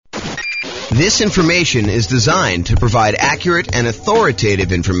This information is designed to provide accurate and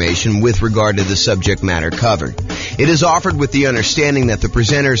authoritative information with regard to the subject matter covered. It is offered with the understanding that the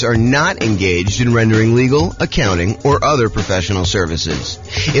presenters are not engaged in rendering legal, accounting, or other professional services.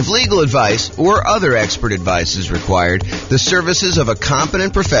 If legal advice or other expert advice is required, the services of a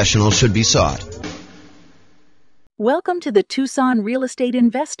competent professional should be sought. Welcome to the Tucson Real Estate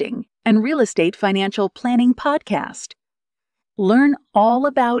Investing and Real Estate Financial Planning Podcast. Learn all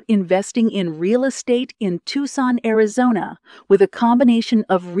about investing in real estate in Tucson, Arizona, with a combination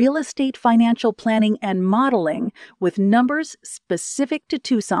of real estate financial planning and modeling with numbers specific to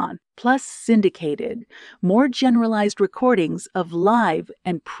Tucson, plus syndicated, more generalized recordings of live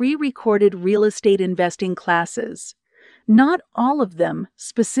and pre-recorded real estate investing classes. Not all of them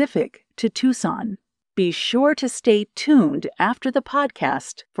specific to Tucson. Be sure to stay tuned after the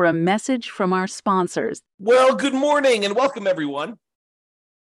podcast for a message from our sponsors. Well, good morning and welcome, everyone.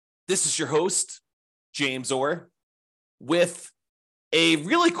 This is your host, James Orr, with a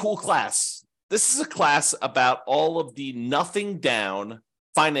really cool class. This is a class about all of the nothing down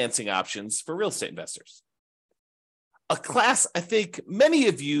financing options for real estate investors. A class I think many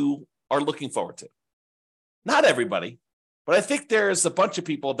of you are looking forward to. Not everybody. But I think there's a bunch of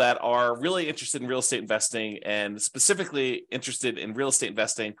people that are really interested in real estate investing and specifically interested in real estate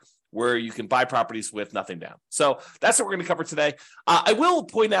investing where you can buy properties with nothing down. So that's what we're going to cover today. I will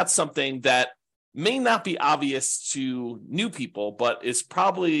point out something that may not be obvious to new people, but is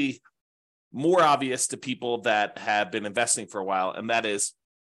probably more obvious to people that have been investing for a while. And that is,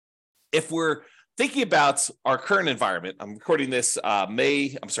 if we're thinking about our current environment, I'm recording this March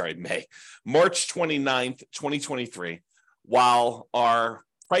 29th, 2023. While our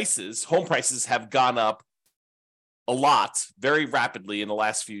home prices have gone up a lot, very rapidly in the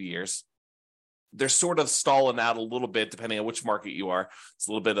last few years, they're sort of stalling out a little bit depending on which market you are. It's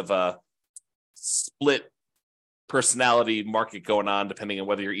a little bit of a split personality market going on depending on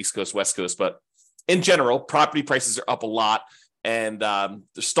whether you're East Coast, West Coast. But in general, property prices are up a lot and they're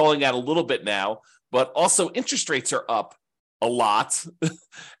stalling out a little bit now, but also interest rates are up a lot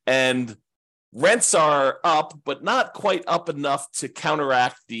and rents are up, but not quite up enough to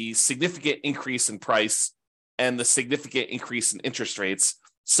counteract the significant increase in price and the significant increase in interest rates.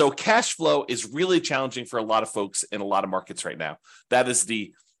 So cash flow is really challenging for a lot of folks in a lot of markets right now. That is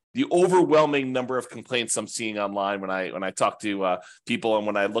the overwhelming number of complaints I'm seeing online when I talk to people and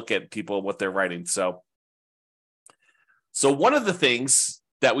when I look at people, what they're writing. So one of the things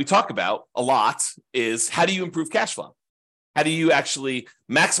that we talk about a lot is how do you improve cash flow? How do you actually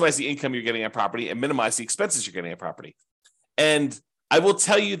maximize the income you're getting on property and minimize the expenses you're getting on property? And I will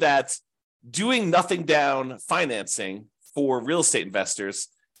tell you that doing nothing down financing for real estate investors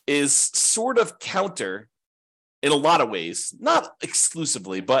is sort of counter in a lot of ways, not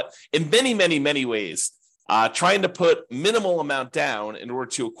exclusively, but in many, many, many ways. Trying to put minimal amount down in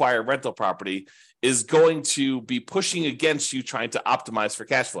order to acquire rental property is going to be pushing against you trying to optimize for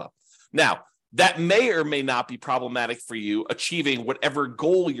cash flow. Now, that may or may not be problematic for you achieving whatever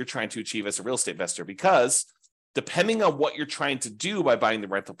goal you're trying to achieve as a real estate investor, because depending on what you're trying to do by buying the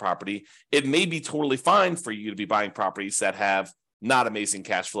rental property, it may be totally fine for you to be buying properties that have not amazing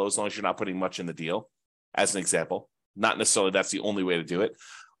cash flow as long as you're not putting much in the deal, as an example. Not necessarily that's the only way to do it.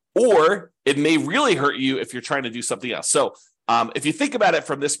 Or it may really hurt you if you're trying to do something else. So if you think about it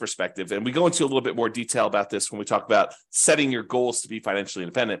from this perspective, and we go into a little bit more detail about this when we talk about setting your goals to be financially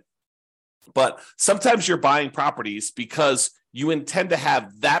independent, but sometimes you're buying properties because you intend to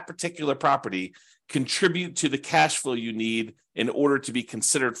have that particular property contribute to the cash flow you need in order to be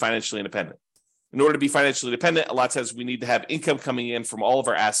considered financially independent. In order to be financially independent, a lot of times we need to have income coming in from all of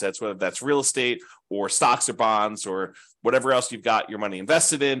our assets, whether that's real estate or stocks or bonds or whatever else you've got your money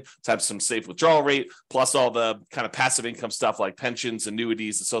invested in, times some safe withdrawal rate, plus all the kind of passive income stuff like pensions,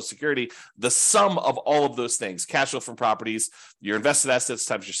 annuities, and Social Security. The sum of all of those things, cash flow from properties, your invested assets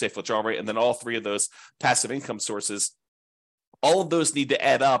times your safe withdrawal rate, and then all three of those passive income sources, all of those need to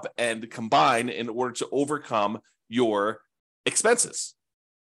add up and combine in order to overcome your expenses.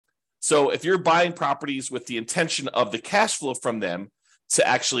 So if you're buying properties with the intention of the cash flow from them to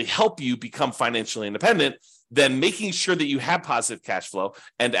actually help you become financially independent, then making sure that you have positive cash flow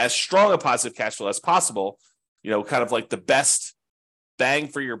and as strong a positive cash flow as possible, kind of like the best bang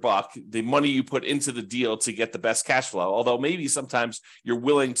for your buck, the money you put into the deal to get the best cash flow. Although maybe sometimes you're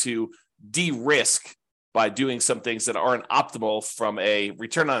willing to de-risk by doing some things that aren't optimal from a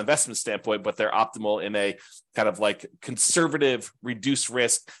return on investment standpoint, but they're optimal in a kind of like conservative, reduced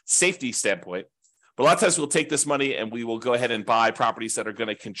risk safety standpoint. But a lot of times we'll take this money and we will go ahead and buy properties that are going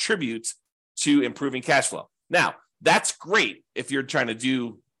to contribute to improving cash flow. Now, that's great if you're trying to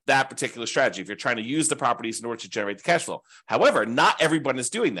do that particular strategy, if you're trying to use the properties in order to generate the cash flow. However, not everyone is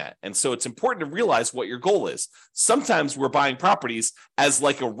doing that. And so it's important to realize what your goal is. Sometimes we're buying properties as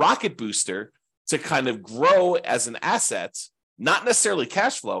like a rocket booster to kind of grow as an asset, not necessarily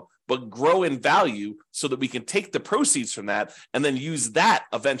cash flow, but grow in value so that we can take the proceeds from that and then use that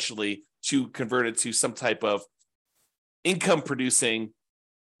eventually to convert it to some type of income producing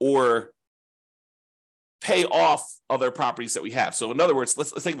or pay off other properties that we have. So in other words,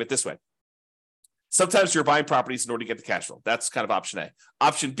 let's think of it this way. Sometimes you're buying properties in order to get the cash flow. That's kind of option A.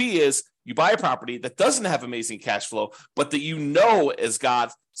 Option B is you buy a property that doesn't have amazing cash flow, but that you know has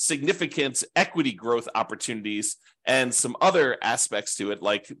got significant equity growth opportunities and some other aspects to it,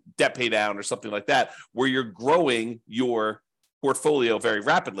 like debt pay down or something like that, where you're growing your portfolio very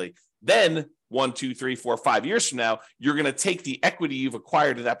rapidly. Then 1, 2, 3, 4, 5 years from now, you're going to take the equity you've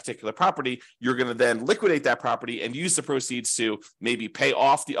acquired in that particular property. You're going to then liquidate that property and use the proceeds to maybe pay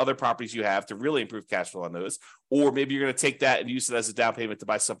off the other properties you have to really improve cash flow on those. Or maybe you're going to take that and use it as a down payment to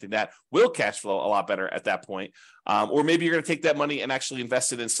buy something that will cash flow a lot better at that point. Or maybe you're going to take that money and actually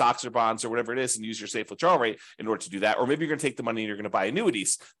invest it in stocks or bonds or whatever it is and use your safe withdrawal rate in order to do that. Or maybe you're going to take the money and you're going to buy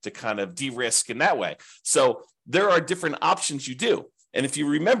annuities to kind of de-risk in that way. So there are different options you do. And if you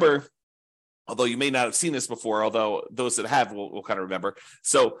remember, although you may not have seen this before, although those that have will kind of remember.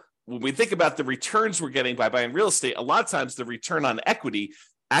 So when we think about the returns we're getting by buying real estate, a lot of times the return on equity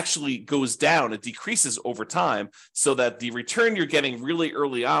actually goes down. It decreases over time so that the return you're getting really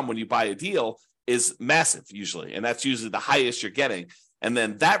early on when you buy a deal is massive usually. And that's usually the highest you're getting. And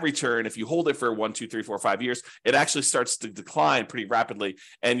then that return, if you hold it for 1, 2, 3, 4, 5 years, it actually starts to decline pretty rapidly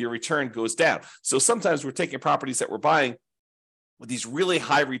and your return goes down. So sometimes we're taking properties that we're buying with these really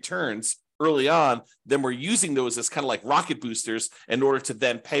high returns early on, then we're using those as kind of like rocket boosters in order to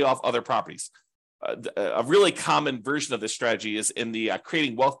then pay off other properties. A really common version of this strategy is in the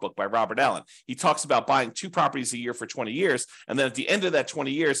Creating Wealth book by Robert Allen. He talks about buying 2 properties a year for 20 years, and then at the end of that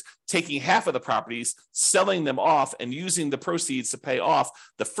 20 years, taking half of the properties, selling them off, and using the proceeds to pay off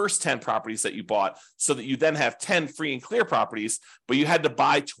the first 10 properties that you bought so that you then have 10 free and clear properties, but you had to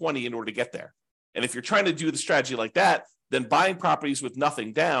buy 20 in order to get there. And if you're trying to do the strategy like that, then buying properties with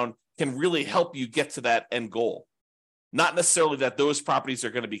nothing down can really help you get to that end goal. Not necessarily that those properties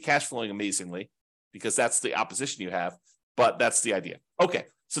are going to be cash flowing amazingly, because that's the opposition you have, but that's the idea. Okay,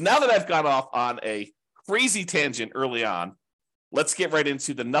 so now that I've gone off on a crazy tangent early on, let's get right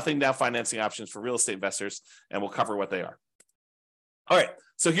into the nothing down financing options for real estate investors, and we'll cover what they are. All right,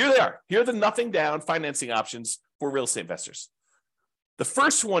 so here they are. Here are the nothing down financing options for real estate investors. The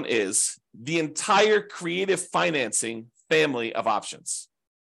first one is the entire creative financing family of options.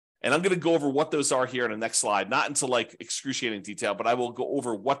 And I'm going to go over what those are here in the next slide, not into like excruciating detail, but I will go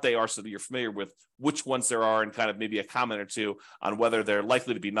over what they are so that you're familiar with which ones there are and kind of maybe a comment or two on whether they're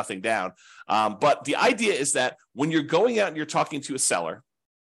likely to be nothing down. But the idea is that when you're going out and you're talking to a seller,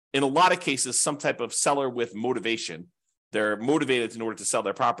 in a lot of cases, some type of seller with motivation, they're motivated in order to sell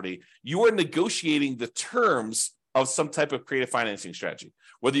their property, you are negotiating the terms of some type of creative financing strategy.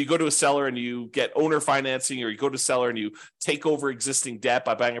 Whether you go to a seller and you get owner financing, or you go to a seller and you take over existing debt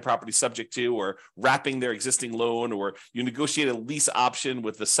by buying a property subject to or wrapping their existing loan, or you negotiate a lease option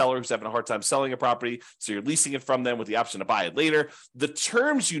with the seller who's having a hard time selling a property, so you're leasing it from them with the option to buy it later. The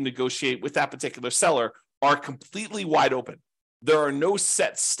terms you negotiate with that particular seller are completely wide open. There are no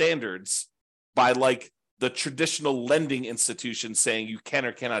set standards by like the traditional lending institutions saying you can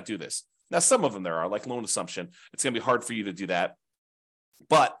or cannot do this. Now, some of them there are, like loan assumption. It's going to be hard for you to do that.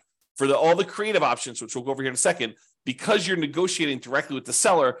 But for all the creative options, which we'll go over here in a second, because you're negotiating directly with the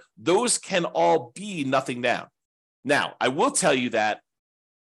seller, those can all be nothing down. Now, I will tell you that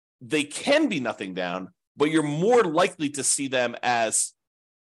they can be nothing down, but you're more likely to see them as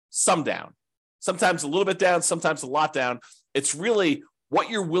some down. Sometimes a little bit down, sometimes a lot down. It's really what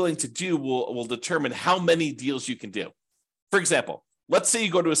you're willing to do will determine how many deals you can do. For example, let's say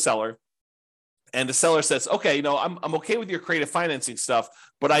you go to a seller, and the seller says, okay, I'm okay with your creative financing stuff,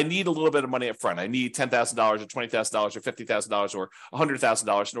 but I need a little bit of money up front. I need $10,000 or $20,000 or $50,000 or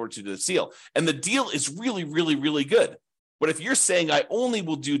 $100,000 in order to do this deal. And the deal is really, really, really good. But if you're saying I only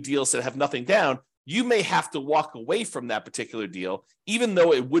will do deals that have nothing down, you may have to walk away from that particular deal, even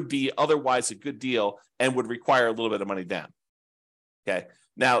though it would be otherwise a good deal and would require a little bit of money down. Okay.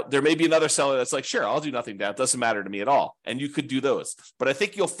 Now, there may be another seller that's like, sure, I'll do nothing down. It doesn't matter to me at all. And you could do those. But I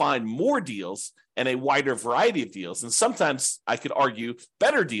think you'll find more deals and a wider variety of deals. And sometimes I could argue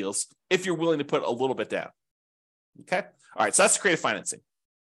better deals if you're willing to put a little bit down. Okay. All right. So that's creative financing.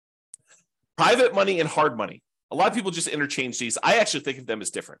 Private money and hard money. A lot of people just interchange these. I actually think of them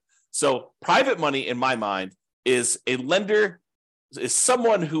as different. So private money, in my mind, is a lender is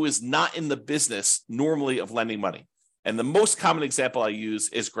someone who is not in the business normally of lending money. And the most common example I use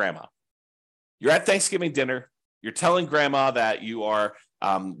is grandma. You're at Thanksgiving dinner. You're telling grandma that you are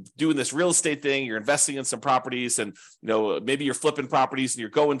doing this real estate thing. You're investing in some properties, and maybe you're flipping properties, and you're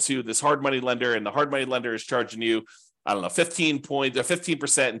going to this hard money lender, and the hard money lender is charging you,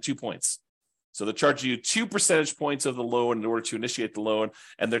 15% and 2 points. So they're charging you 2 percentage points of the loan in order to initiate the loan,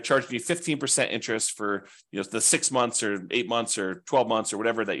 and they're charging you 15% interest for the 6 months or 8 months or 12 months or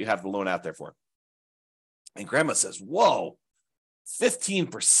whatever that you have the loan out there for. And grandma says, "Whoa,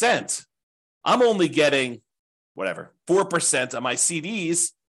 15%. I'm only getting 4% on my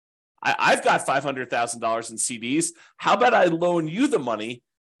CDs. I've got $500,000 in CDs. How about I loan you the money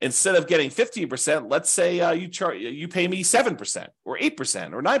instead of getting 15%? Let's say you pay me 7% or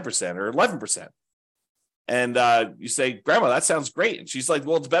 8% or 9% or 11%." And you say, "Grandma, that sounds great." And she's like,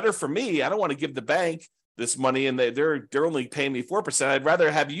 "Well, it's better for me. I don't want to give the bank this money, and they're only paying me 4%. I'd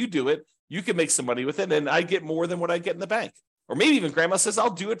rather have you do it. You can make some money with it, and I get more than what I get in the bank." Or maybe even grandma says,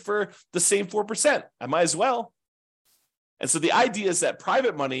 "I'll do it for the same 4%. I might as well." And so the idea is that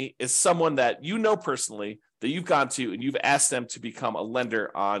private money is someone that you know personally, that you've gone to, and you've asked them to become a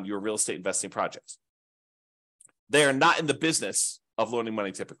lender on your real estate investing projects. They are not in the business of loaning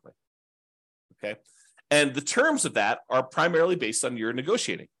money typically. Okay. And the terms of that are primarily based on your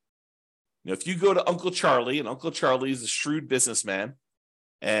negotiating. If you go to Uncle Charlie, and Uncle Charlie is a shrewd businessman,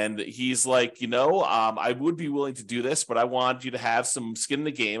 and he's like, I would be willing to do this, but I want you to have some skin in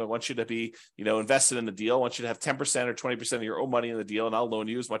the game. I want you to be, invested in the deal. I want you to have 10% or 20% of your own money in the deal, and I'll loan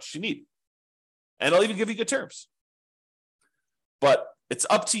you as much as you need. And I'll even give you good terms. But it's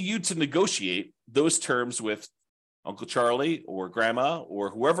up to you to negotiate those terms with Uncle Charlie or grandma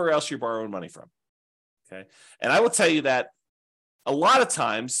or whoever else you're borrowing money from. Okay. And I will tell you that a lot of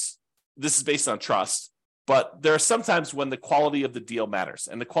times this is based on trust. But there are some times when the quality of the deal matters,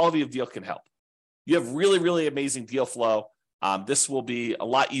 and the quality of deal can help. You have really, really amazing deal flow. This will be a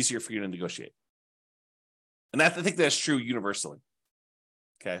lot easier for you to negotiate. And I think that's true universally,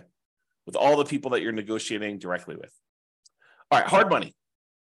 okay, with all the people that you're negotiating directly with. All right, hard money.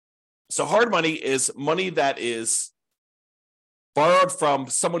 So hard money is money that is borrowed from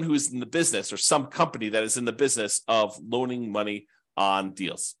someone who is in the business, or some company that is in the business of loaning money on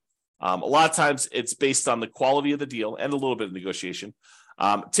deals. A lot of times it's based on the quality of the deal and a little bit of negotiation.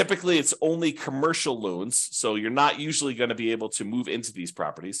 Typically, it's only commercial loans, so you're not usually going to be able to move into these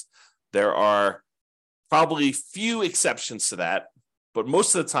properties. There are probably few exceptions to that, but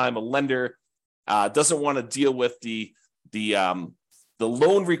most of the time, a lender doesn't want to deal with the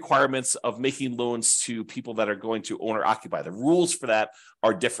loan requirements of making loans to people that are going to own or occupy. The rules for that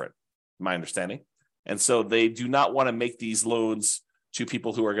are different, my understanding, and so they do not want to make these loans to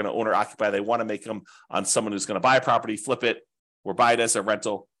people who are going to own or occupy. They want to make them on someone who's going to buy a property, flip it, or buy it as a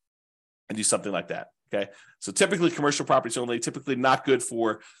rental and do something like that. Okay. So typically commercial properties only, typically not good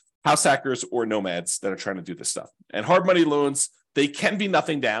for house hackers or nomads that are trying to do this stuff. And hard money loans, they can be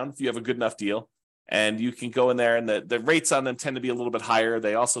nothing down if you have a good enough deal, and you can go in there, and the rates on them tend to be a little bit higher.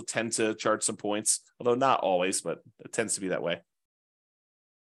 They also tend to charge some points, although not always, but it tends to be that way.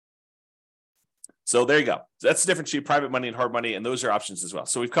 So there you go. That's the difference between private money and hard money, and those are options as well.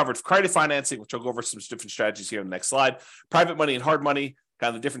 So we've covered credit financing, which I'll go over some different strategies here in the next slide. Private money and hard money,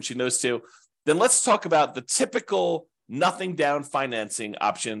 kind of the difference between those two. Then let's talk about the typical nothing down financing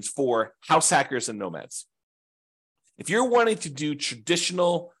options for house hackers and nomads. If you're wanting to do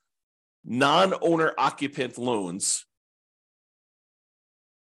traditional non-owner occupant loans,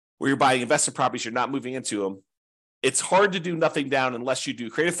 where you're buying investment properties, you're not moving into them, it's hard to do nothing down unless you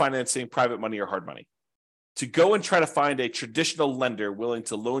do creative financing, private money, or hard money. To go and try to find a traditional lender willing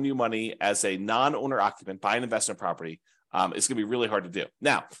to loan you money as a non-owner occupant, buy an investment property, is going to be really hard to do.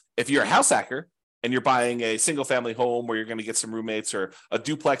 Now, if you're a house hacker and you're buying a single family home where you're going to get some roommates, or a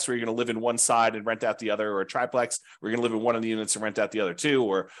duplex where you're going to live in one side and rent out the other, or a triplex where you're going to live in one of the units and rent out the other two,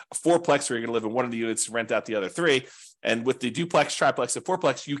 or a fourplex where you're going to live in one of the units and rent out the other three. And with the duplex, triplex, and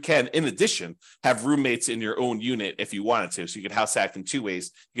fourplex, you can, in addition, have roommates in your own unit if you wanted to. So you can house hack in two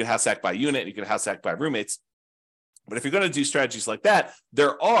ways. You can house hack by unit, and you can house hack by roommates. But if you're going to do strategies like that,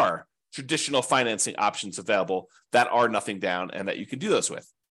 there are traditional financing options available that are nothing down and that you can do those with.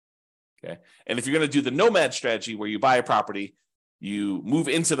 Okay. And if you're going to do the nomad strategy, where you buy a property, you move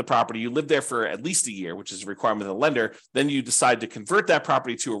into the property, you live there for at least a year, which is a requirement of the lender, then you decide to convert that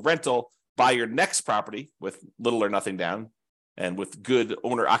property to a rental, buy your next property with little or nothing down and with good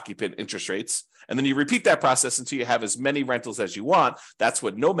owner-occupant interest rates. And then you repeat that process until you have as many rentals as you want. That's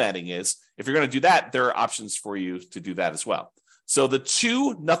what nomading is. If you're going to do that, there are options for you to do that as well. So the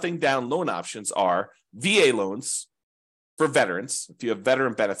two nothing down loan options are VA loans for veterans. If you have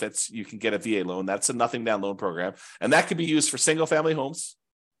veteran benefits, you can get a VA loan. That's a nothing down loan program. And that could be used for single family homes.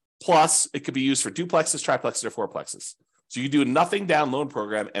 Plus, it could be used for duplexes, triplexes, or fourplexes. So you do a nothing down loan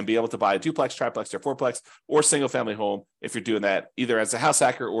program and be able to buy a duplex, triplex, or fourplex, or single family home if you're doing that either as a house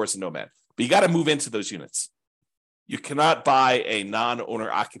hacker or as a nomad. But you got to move into those units. You cannot buy a non-owner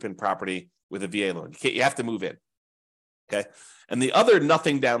occupant property with a VA loan. You have to move in. Okay. And the other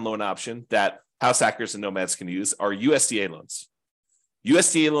nothing down loan option that house hackers and nomads can use are USDA loans.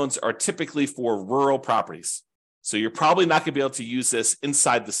 USDA loans are typically for rural properties. So you're probably not going to be able to use this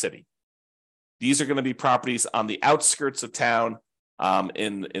inside the city. These are going to be properties on the outskirts of town,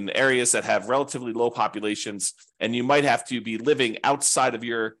 in areas that have relatively low populations, and you might have to be living outside of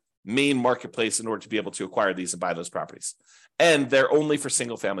your main marketplace in order to be able to acquire these and buy those properties. And they're only for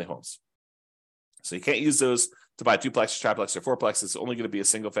single family homes. So you can't use those to buy duplex, triplex, or fourplex. It's only going to be a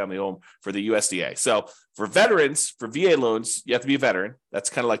single family home for the USDA. So for veterans, for VA loans, you have to be a veteran.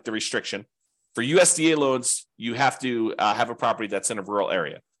 That's kind of like the restriction. For USDA loans, you have to have a property that's in a rural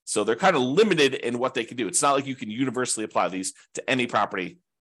area. So they're kind of limited in what they can do. It's not like you can universally apply these to any property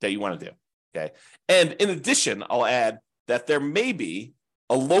that you want to do. Okay. And in addition, I'll add that there may be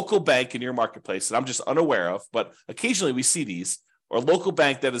a local bank in your marketplace that I'm just unaware of, but occasionally we see these, or a local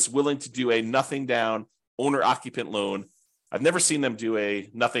bank that is willing to do a nothing down owner occupant loan. I've never seen them do a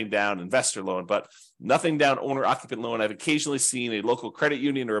nothing down investor loan, but nothing down owner occupant loan. I've occasionally seen a local credit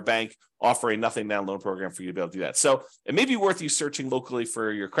union or a bank offer a nothing down loan program for you to be able to do that. So it may be worth you searching locally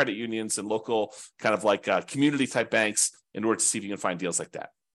for your credit unions and local kind of like community type banks in order to see if you can find deals like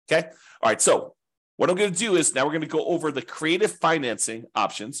that. Okay. All right. So what I'm going to do is now we're going to go over the creative financing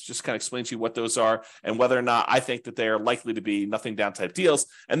options, just kind of explain to you what those are and whether or not I think that they are likely to be nothing down type deals.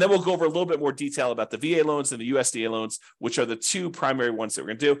 And then we'll go over a little bit more detail about the VA loans and the USDA loans, which are the two primary ones that we're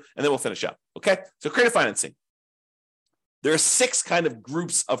going to do. And then we'll finish up. Okay. So creative financing. There are 6 kind of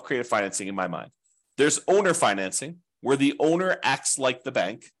groups of creative financing in my mind. There's owner financing, where the owner acts like the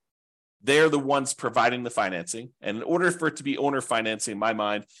bank. They're the ones providing the financing. And in order for it to be owner financing, in my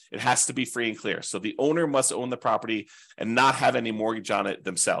mind, it has to be free and clear. So the owner must own the property and not have any mortgage on it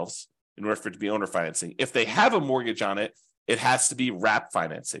themselves in order for it to be owner financing. If they have a mortgage on it, it has to be wrap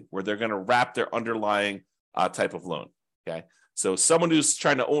financing, where they're going to wrap their underlying type of loan. Okay. So someone who's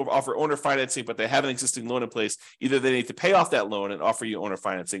trying to offer owner financing, but they have an existing loan in place, either they need to pay off that loan and offer you owner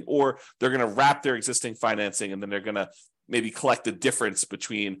financing, or they're going to wrap their existing financing and then they're going to maybe collect the difference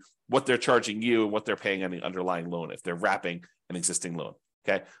between what they're charging you and what they're paying on the underlying loan if they're wrapping an existing loan.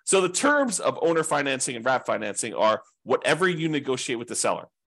 Okay. So the terms of owner financing and wrap financing are whatever you negotiate with the seller.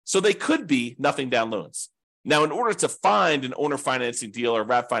 So they could be nothing down loans. Now, in order to find an owner financing deal or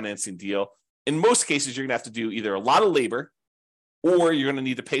wrap financing deal, in most cases, you're going to have to do either a lot of labor or you're going to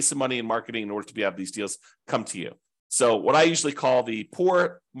need to pay some money in marketing in order to have these deals come to you. So what I usually call the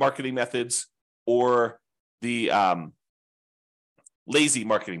poor marketing methods or the lazy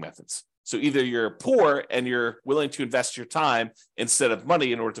marketing methods. So either you're poor and you're willing to invest your time instead of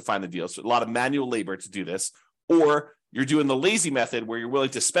money in order to find the deals. So a lot of manual labor to do this, or you're doing the lazy method where you're willing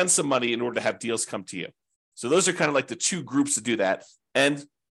to spend some money in order to have deals come to you. So those are kind of like the 2 groups to do that. And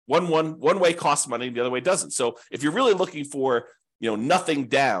one way costs money and the other way doesn't. So if you're really looking for, nothing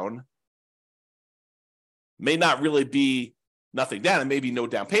down, may not really be nothing down. It may be no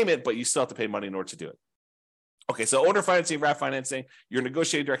down payment, but you still have to pay money in order to do it. Okay, so owner financing, wrap financing, you're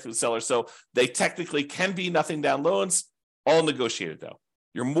negotiating directly with the seller. So they technically can be nothing down loans, all negotiated though.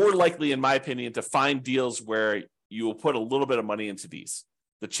 You're more likely, in my opinion, to find deals where you will put a little bit of money into these.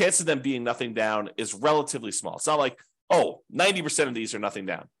 The chance of them being nothing down is relatively small. It's not like, 90% of these are nothing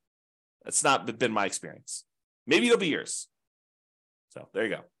down. That's not been my experience. Maybe it'll be yours. So there you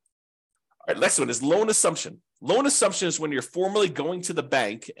go. All right, next one is loan assumption. Loan assumption is when you're formally going to the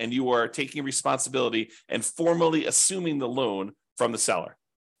bank and you are taking responsibility and formally assuming the loan from the seller.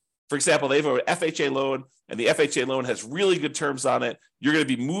 For example, they have an FHA loan and the FHA loan has really good terms on it. You're going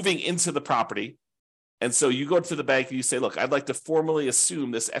to be moving into the property. And so you go to the bank and you say, look, I'd like to formally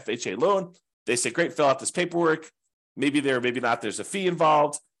assume this FHA loan. They say, great, fill out this paperwork. Maybe there, maybe not. There's a fee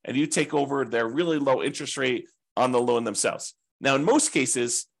involved. And you take over their really low interest rate on the loan themselves. Now, in most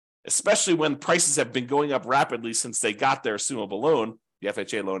cases, especially when prices have been going up rapidly since they got their assumable loan, the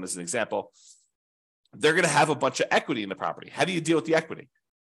FHA loan as an example, they're going to have a bunch of equity in the property. How do you deal with the equity?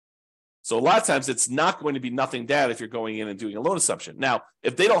 So a lot of times it's not going to be nothing down if you're going in and doing a loan assumption. Now,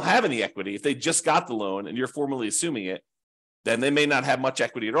 if they don't have any equity, if they just got the loan and you're formally assuming it, then they may not have much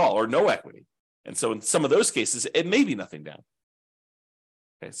equity at all or no equity. And so in some of those cases, it may be nothing down.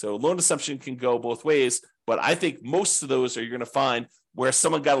 Okay, so loan assumption can go both ways, but I think most of those are you're going to find where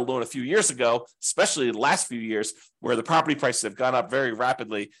someone got a loan a few years ago, especially the last few years, where the property prices have gone up very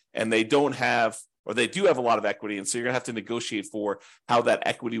rapidly and they don't have, or they do have a lot of equity. And so you're going to have to negotiate for how that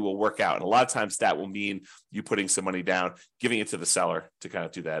equity will work out. And a lot of times that will mean you putting some money down, giving it to the seller to kind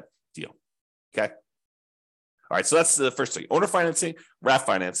of do that deal. Okay. All right. So that's the first thing: owner financing, RAF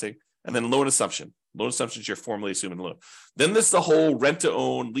financing, and then loan assumption. Loan assumptions, you're formally assuming the loan. Then there's the whole rent to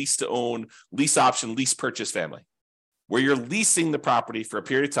own, lease option, lease purchase family, where you're leasing the property for a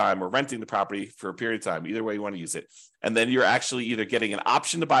period of time or renting the property for a period of time, either way you want to use it. And then you're actually either getting an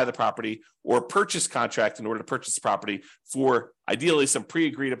option to buy the property or a purchase contract in order to purchase the property for ideally some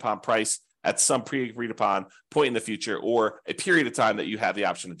pre-agreed upon price at some pre-agreed upon point in the future, or a period of time that you have the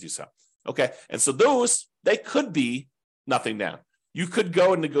option to do so. Okay. And so those, they could be nothing down. You could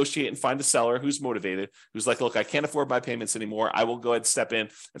go and negotiate and find a seller who's motivated, who's like, look, I can't afford my payments anymore. I will go ahead and step in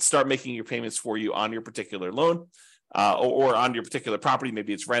and start making your payments for you on your particular loan or on your particular property.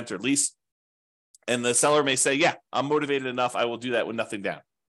 Maybe it's rent or lease. And the seller may say, yeah, I'm motivated enough. I will do that with nothing down.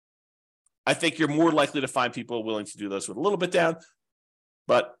 I think you're more likely to find people willing to do those with a little bit down,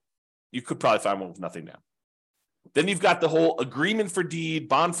 but you could probably find one with nothing down. Then you've got the whole agreement for deed,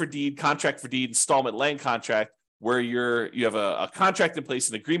 bond for deed, contract for deed, installment land contract, where you have a contract in place,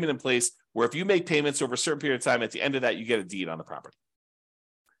 an agreement in place, where if you make payments over a certain period of time, at the end of that, you get a deed on the property.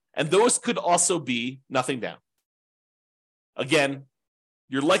 And those could also be nothing down. Again,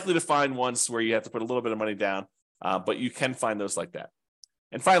 you're likely to find ones where you have to put a little bit of money down, but you can find those like that.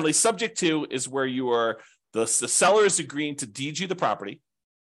 And finally, subject to is where you are, the seller is agreeing to deed you the property,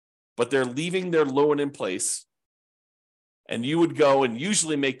 but they're leaving their loan in place, and you would go and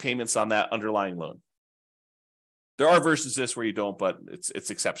usually make payments on that underlying loan. There are versions of this where you don't, but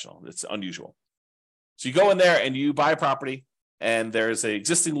it's exceptional. It's unusual. So you go in there and you buy a property, and there's an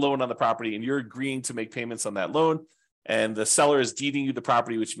existing loan on the property, and you're agreeing to make payments on that loan, and the seller is deeding you the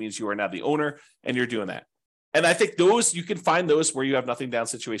property, which means you are now the owner, and you're doing that. And I think those, you can find those where you have nothing down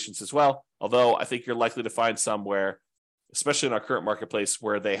situations as well, although I think you're likely to find some where, especially in our current marketplace,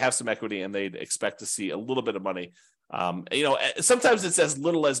 where they have some equity and they'd expect to see a little bit of money. Sometimes it's as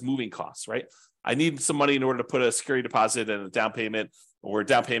little as moving costs, right? I need some money in order to put a security deposit and a down payment or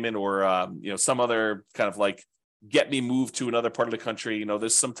some other kind of like get me moved to another part of the country.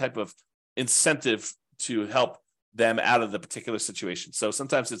 There's some type of incentive to help them out of the particular situation. So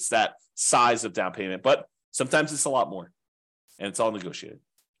sometimes it's that size of down payment, but sometimes it's a lot more, and it's all negotiated.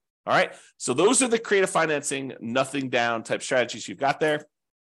 All right. So those are the creative financing, nothing down type strategies you've got there.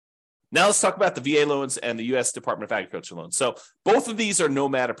 Now let's talk about the VA loans and the U.S. Department of Agriculture loans. So both of these are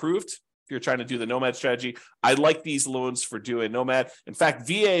Nomad approved. If you're trying to do the Nomad strategy, I like these loans for doing Nomad. In fact,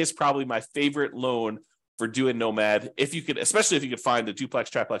 VA is probably my favorite loan for doing Nomad, especially if you could find a duplex,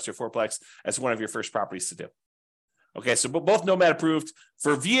 triplex, or fourplex as one of your first properties to do. Okay, so both Nomad approved.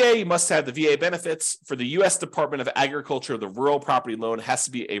 For VA, you must have the VA benefits. For the U.S. Department of Agriculture, the rural property loan has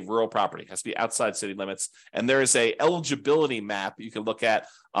to be a rural property, has to be outside city limits. And there is a eligibility map you can look at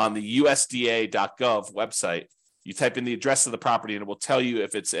on the USDA.gov website. You type in the address of the property, and it will tell you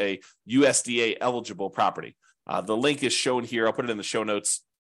if it's a USDA eligible property. The link is shown here. I'll put it in the show notes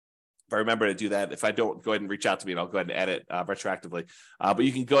if I remember to do that. If I don't, go ahead and reach out to me, and I'll go ahead and add it retroactively. But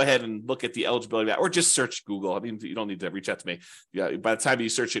you can go ahead and look at the eligibility map, or just search Google. I mean, you don't need to reach out to me. By the time you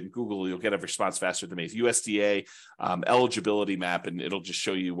search it in Google, you'll get a response faster than me. It's USDA eligibility map, and it'll just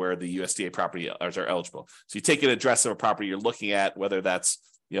show you where the USDA property are eligible. So you take an address of a property you're looking at, whether that's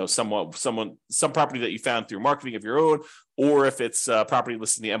some property that you found through marketing of your own, or if it's property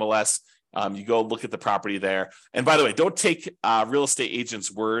listed in the MLS, you go look at the property there. And by the way, don't take real estate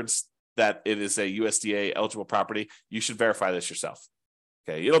agents' words that it is a USDA eligible property. You should verify this yourself.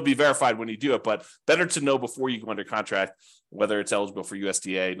 Okay, it'll be verified when you do it, but better to know before you go under contract whether it's eligible for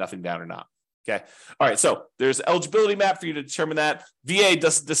USDA, nothing down or not. Okay. All right. So there's eligibility map for you to determine that.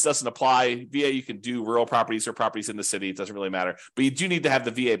 This doesn't apply. VA, you can do rural properties or properties in the city. It doesn't really matter. But you do need to have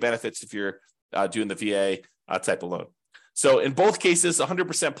the VA benefits if you're doing the VA type of loan. So in both cases,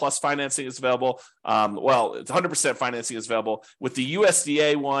 100% plus financing is available. It's 100% financing is available. With the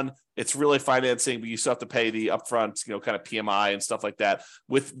USDA one, it's really financing, but you still have to pay the upfront, kind of PMI and stuff like that.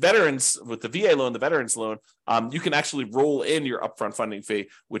 With veterans, with the VA loan, the veterans loan, you can actually roll in your upfront funding fee,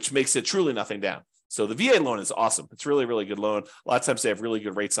 which makes it truly nothing down. So the VA loan is awesome. It's really, really good loan. A lot of times they have really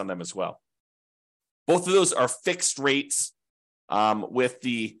good rates on them as well. Both of those are fixed rates. With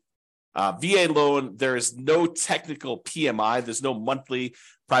the VA loan, there is no technical PMI. There's no monthly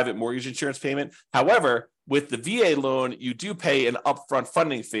private mortgage insurance payment. However, With the VA loan, you do pay an upfront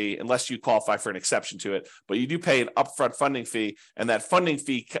funding fee unless you qualify for an exception to it, but you do pay an upfront funding fee, and that funding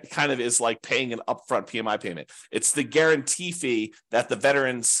fee kind of is like paying an upfront PMI payment. It's the guarantee fee that the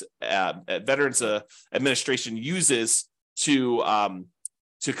Veterans Administration uses to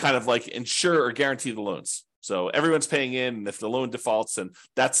kind of like insure or guarantee the loans. So everyone's paying in, and if the loan defaults, and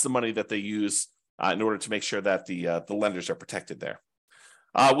that's the money that they use in order to make sure that the lenders are protected there.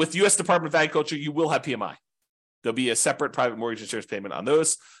 With U.S. Department of Agriculture, you will have PMI. There'll be a separate private mortgage insurance payment on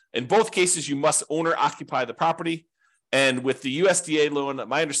those. In both cases, you must own or occupy the property. And with the USDA loan,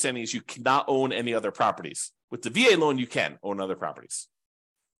 my understanding is you cannot own any other properties. With the VA loan, you can own other properties.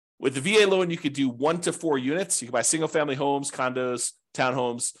 With the VA loan, you could do 1 to 4 units. You can buy single-family homes, condos,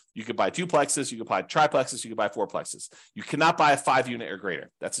 townhomes. You could buy duplexes. You could buy triplexes. You could buy fourplexes. You cannot buy a 5-unit or greater.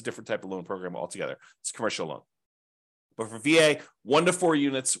 That's a different type of loan program altogether. It's a commercial loan. But for VA, 1 to 4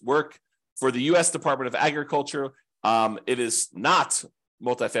 units work. For the U.S. Department of Agriculture, it is not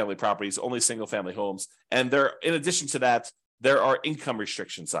multifamily properties, only single-family homes. And in addition to that, there are income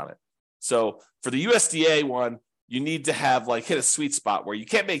restrictions on it. So for the USDA one, you need to have hit a sweet spot where you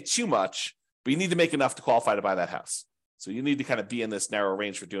can't make too much, but you need to make enough to qualify to buy that house. So you need to kind of be in this narrow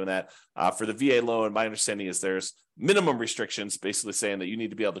range for doing that. For the VA loan, my understanding is there's minimum restrictions, basically saying that you need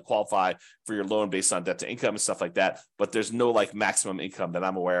to be able to qualify for your loan based on debt to income and stuff like that. But there's no maximum income that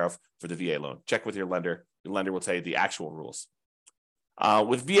I'm aware of for the VA loan. Check with your lender. Your lender will tell you the actual rules.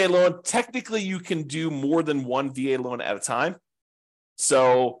 With VA loan, technically you can do more than one VA loan at a time.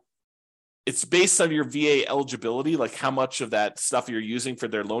 So it's based on your VA eligibility, like how much of that stuff you're using for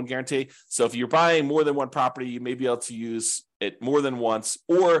their loan guarantee. So if you're buying more than one property, you may be able to use it more than once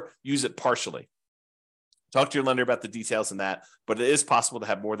or use it partially. Talk to your lender about the details in that, but it is possible to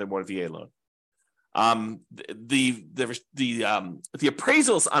have more than one VA loan. The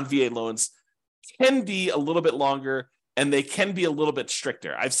appraisals on VA loans can be a little bit longer, and they can be a little bit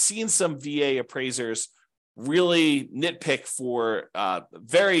stricter. I've seen some VA appraisers really nitpick for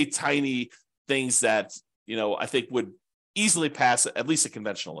very tiny things that I think would easily pass at least a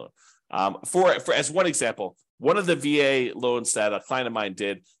conventional loan. For as one example, one of the VA loans that a client of mine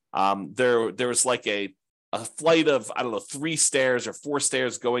did, there was a flight of 3 stairs or 4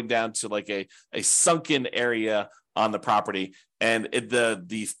 stairs going down to a sunken area on the property, and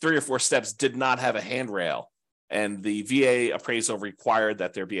the 3 or 4 steps did not have a handrail, and the VA appraisal required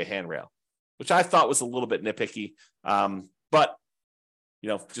that there be a handrail, which I thought was a little bit nitpicky, but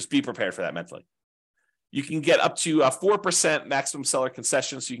just be prepared for that mentally. You can get up to 4% maximum seller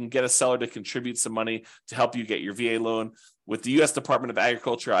concession, so you can get a seller to contribute some money to help you get your VA loan. With the U.S. Department of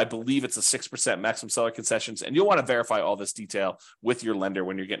Agriculture, I believe it's a 6% maximum seller concessions, and you'll want to verify all this detail with your lender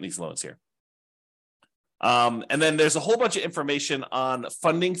when you're getting these loans here. And then there's a whole bunch of information on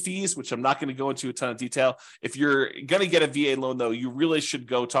funding fees, which I'm not going to go into a ton of detail. If you're going to get a VA loan, though, you really should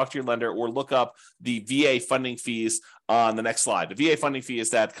go talk to your lender or look up the VA funding fees on the next slide. The VA funding fee is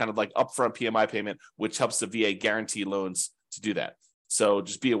that kind of upfront PMI payment, which helps the VA guarantee loans to do that. So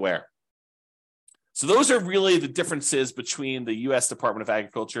just be aware. So those are really the differences between the U.S. Department of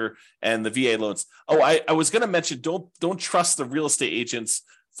Agriculture and the VA loans. Oh, I was going to mention, don't trust the real estate agents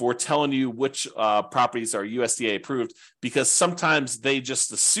for telling you which properties are USDA approved, because sometimes they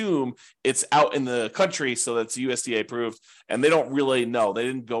just assume it's out in the country, so that's USDA approved, and they don't really know. They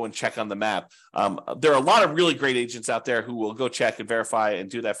didn't go and check on the map. There are a lot of really great agents out there who will go check and verify and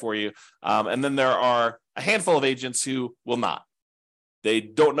do that for you. And then there are a handful of agents who will not. They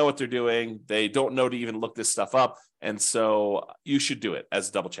don't know what they're doing. They don't know to even look this stuff up. And so you should do it as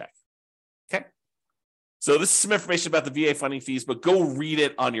a double check. Okay. So this is some information about the VA funding fees, but go read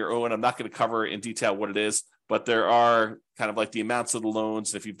it on your own. I'm not going to cover in detail what it is, but there are kind of the amounts of the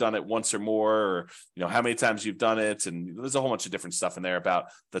loans, if you've done it once or more, or how many times you've done it. And there's a whole bunch of different stuff in there about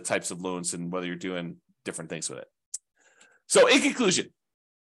the types of loans and whether you're doing different things with it. So in conclusion,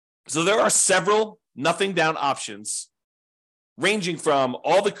 there are several nothing down options, ranging from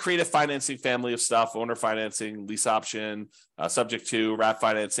all the creative financing family of stuff, owner financing, lease option, subject to, wrap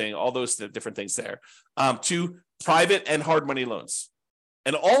financing, all those different things there, to private and hard money loans.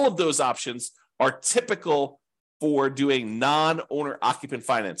 And all of those options are typical for doing non-owner occupant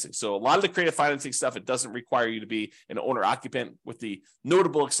financing. So a lot of the creative financing stuff, it doesn't require you to be an owner occupant, with the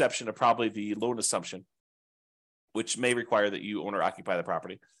notable exception of probably the loan assumption, which may require that you owner occupy the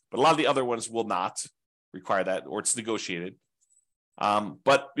property. But a lot of the other ones will not require that, or it's negotiated.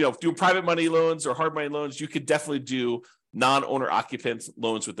 But do private money loans or hard money loans, you could definitely do non-owner occupant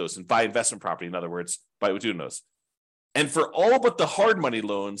loans with those and buy investment property, in other words, by doing those. And for all but the hard money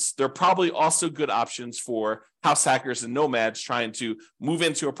loans, they're probably also good options for house hackers and nomads trying to move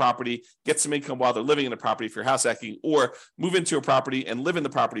into a property, get some income while they're living in the property if you're house hacking, or move into a property and live in the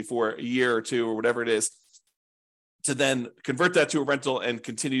property for a year or two or whatever it is, to then convert that to a rental and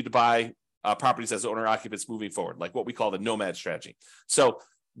continue to buy properties as owner occupants moving forward, like what we call the nomad strategy. So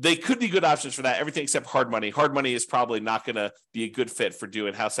they could be good options for that, everything except hard money. Hard money is probably not going to be a good fit for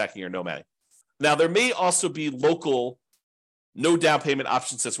doing house hacking or nomading. Now, there may also be local no down payment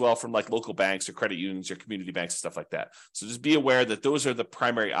options as well from like local banks or credit unions or community banks and stuff like that. So just be aware that those are the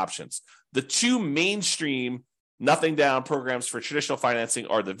primary options. The two mainstream nothing down programs for traditional financing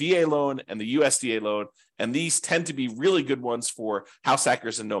are the VA loan and the USDA loan. And these tend to be really good ones for house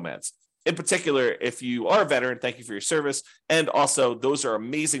hackers and nomads. In particular, if you are a veteran, thank you for your service. And also, those are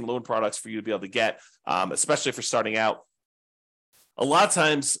amazing loan products for you to be able to get, especially for starting out. A lot of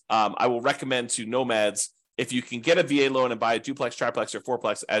times, I will recommend to nomads, if you can get a VA loan and buy a duplex, triplex, or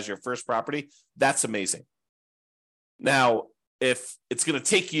fourplex as your first property, that's amazing. Now, if it's going to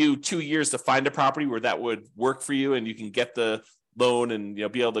take you 2 years to find a property where that would work for you and you can get the loan and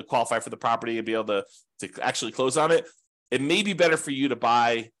be able to qualify for the property and be able to actually close on it, it may be better for you to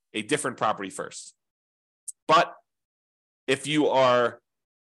buy a different property first. But if you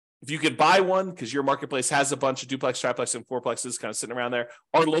could buy one because your marketplace has a bunch of duplex, triplex, and fourplexes kind of sitting around there,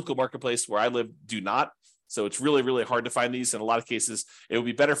 our local marketplace where I live do not. So it's really, really hard to find these. In a lot of cases, it would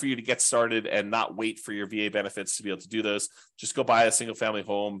be better for you to get started and not wait for your VA benefits to be able to do those. Just go buy a single family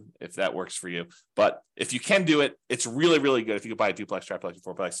home if that works for you. But if you can do it, it's really, really good if you can buy a duplex, triplex, and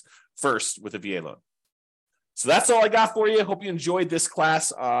fourplex first with a VA loan. So that's all I got for you. Hope you enjoyed this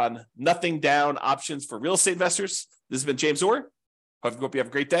class on nothing down options for real estate investors. This has been James Orr. Hope you have a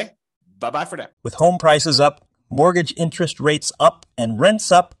great day. Bye-bye for now. With home prices up, mortgage interest rates up, and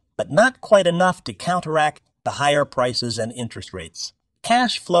rents up, but not quite enough to counteract the higher prices and interest rates.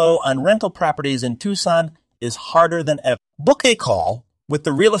 Cash flow on rental properties in Tucson is harder than ever. Book a call with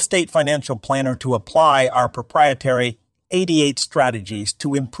the Real Estate Financial Planner to apply our proprietary 88 strategies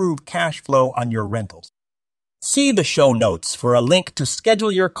to improve cash flow on your rentals. See the show notes for a link to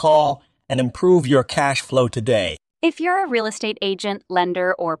schedule your call and improve your cash flow today. If you're a real estate agent,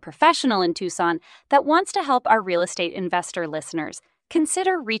 lender, or professional in Tucson that wants to help our real estate investor listeners,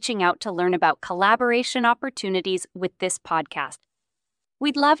 consider reaching out to learn about collaboration opportunities with this podcast.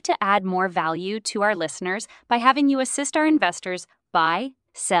 We'd love to add more value to our listeners by having you assist our investors buy,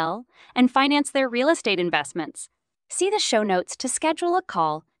 sell, and finance their real estate investments. See the show notes to schedule a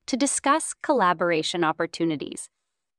call to discuss collaboration opportunities.